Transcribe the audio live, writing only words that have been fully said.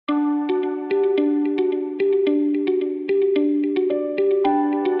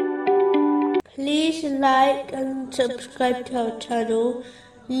like and subscribe to our channel.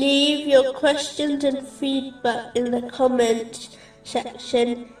 Leave your questions and feedback in the comments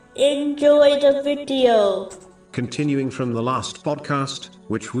section. Enjoy the video. Continuing from the last podcast,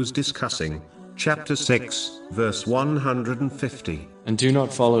 which was discussing chapter 6, verse 150. And do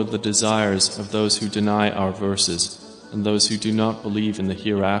not follow the desires of those who deny our verses, and those who do not believe in the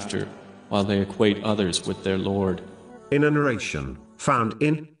hereafter, while they equate others with their Lord. In a narration found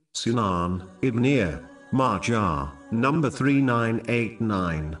in Sunan Ibn Majah, number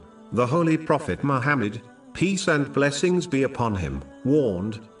 3989, the Holy Prophet Muhammad, peace and blessings be upon him,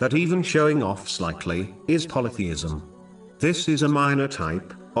 warned that even showing off slightly is polytheism. This is a minor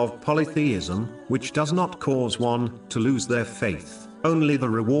type of polytheism, which does not cause one to lose their faith, only the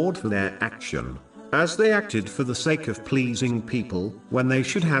reward for their action, as they acted for the sake of pleasing people when they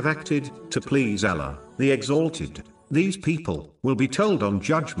should have acted to please Allah, the Exalted. These people will be told on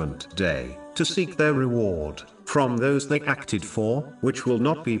Judgment Day to seek their reward from those they acted for, which will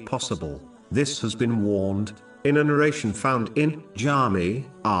not be possible. This has been warned in a narration found in Jami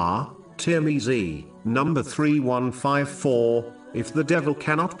Tirmizi, number 3154. If the devil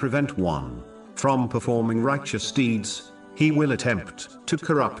cannot prevent one from performing righteous deeds, he will attempt to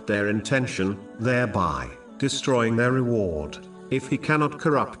corrupt their intention, thereby destroying their reward. If he cannot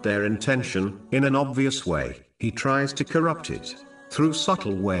corrupt their intention in an obvious way, he tries to corrupt it through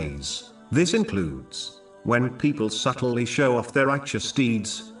subtle ways. This includes when people subtly show off their righteous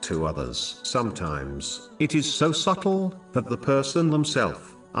deeds to others. Sometimes it is so subtle that the person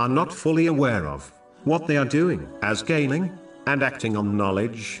themselves are not fully aware of what they are doing, as gaining and acting on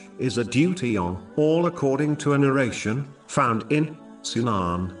knowledge is a duty on all, according to a narration found in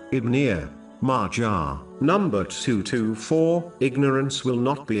Sunan Ibn Majah, number 224. Ignorance will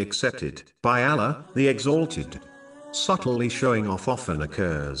not be accepted by Allah, the Exalted. Subtly showing off often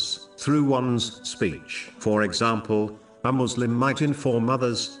occurs through one's speech. For example, a Muslim might inform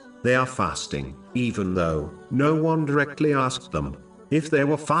others they are fasting, even though no one directly asked them if they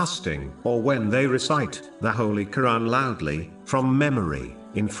were fasting, or when they recite the Holy Quran loudly from memory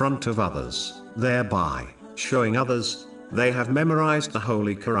in front of others, thereby showing others they have memorized the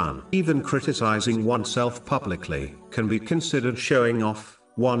Holy Quran. Even criticizing oneself publicly can be considered showing off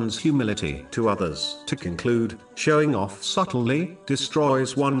one's humility to others. To conclude, showing off subtly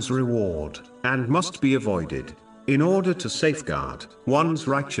destroys one's reward and must be avoided in order to safeguard one's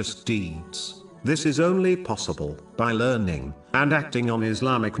righteous deeds. This is only possible by learning and acting on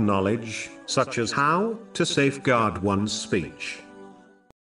Islamic knowledge, such as how to safeguard one's speech,